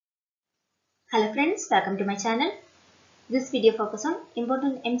Hello friends, welcome to my channel. This video focuses on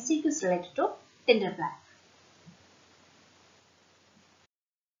important MCQs related to dental plaque.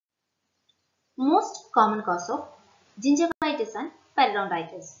 Most common cause of gingivitis and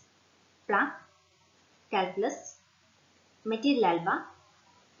periodontitis: plaque, calculus, material alba,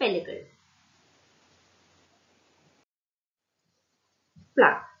 pellicle.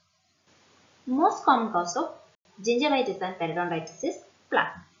 Plaque. Most common cause of gingivitis and periodontitis is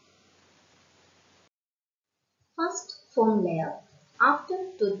plaque. First foam layer after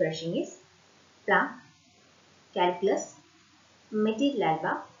toothbrushing is plaque, calculus, material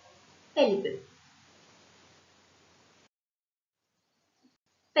alba, pellicle.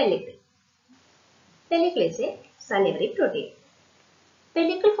 Pellicle. Pellicle is a salivary protein.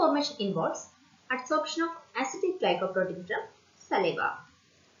 Pellicle formation involves adsorption of acidic glycoprotein from saliva.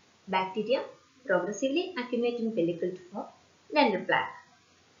 Bacteria progressively accumulate in pellicle to form dental plaque.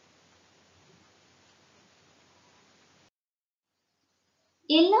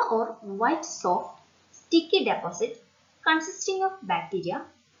 Yellow or white soft sticky deposit consisting of bacteria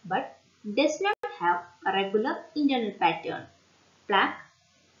but does not have a regular internal pattern. Plaque,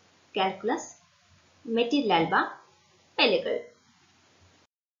 calculus, material alba, pellicle.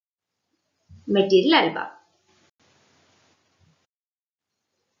 Material alba.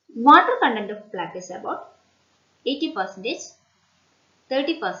 Water content of plaque is about 80%,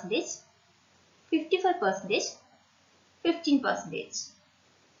 30%, 55%, 15%,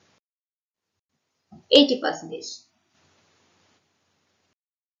 80%.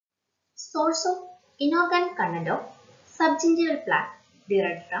 Source of inorganic content of subgingival plaque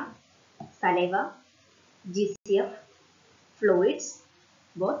derived from saliva, GCF, fluids,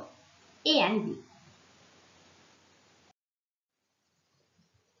 both A and B.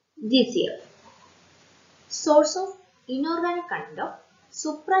 GCF. Source of inorganic content of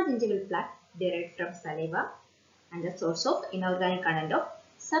supragingival plaque derived from saliva, and the source of inorganic content of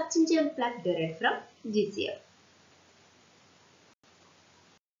subgingival plaque derived from GCF.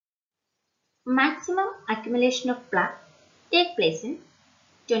 Maximum accumulation of plaque take place in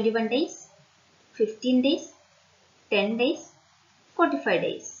 21 days, 15 days, 10 days, 45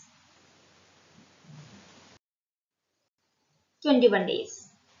 days. 21 days.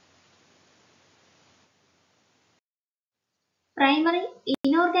 Primary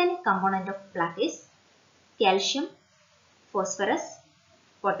inorganic component of plaque is calcium, phosphorus,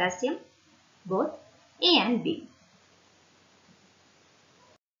 potassium, both A and B.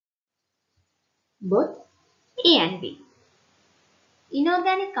 Both A and B.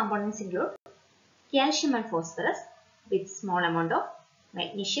 Inorganic components include calcium and phosphorus with small amount of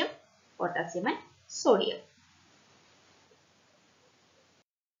magnesium, potassium and sodium.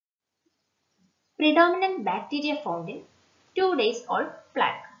 Predominant bacteria found in 2 days old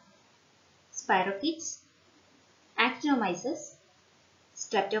plaque: spirochetes, actinomyces,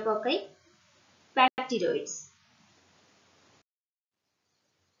 streptococci, bacteroids.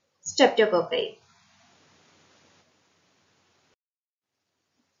 Streptococci.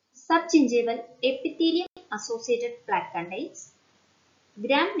 Subgingival epithelium associated plaque contains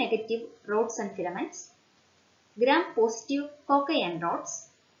gram-negative rods and filaments, gram-positive cocci and rods,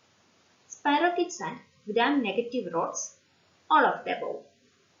 spirochetes and gram-negative rods, all of the above.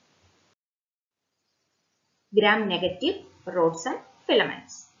 Gram-negative rods and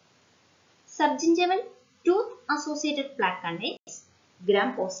filaments. Subgingival tooth-associated plaque contains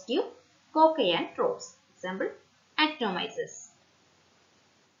gram-positive cocci and rods. Example, actinomyces.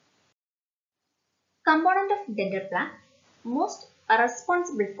 Component of dental plaque most are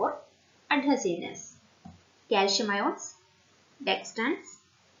responsible for adhesiveness: calcium ions, dextrans,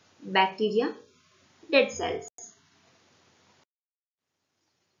 bacteria, dead cells.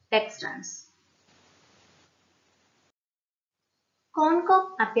 Dextrans.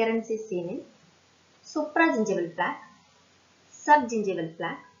 Concave appearance is seen in supragingival plaque, subgingival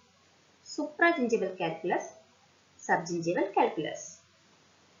plaque, supragingival calculus, subgingival calculus.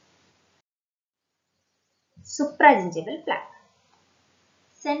 Supragingival plaque.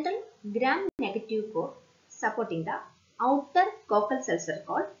 Central gram-negative core supporting the outer coccal cells are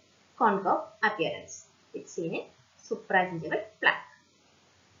called concave appearance. It's seen in supragingival plaque.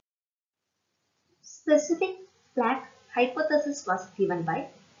 Specific plaque hypothesis was given by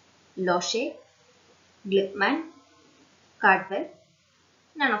Loche, Glickman, Cardwell,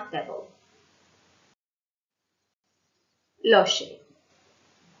 none of the above. Loche.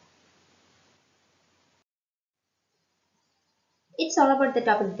 It's all about the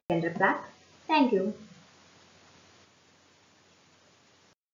topic dental plaque. Thank you.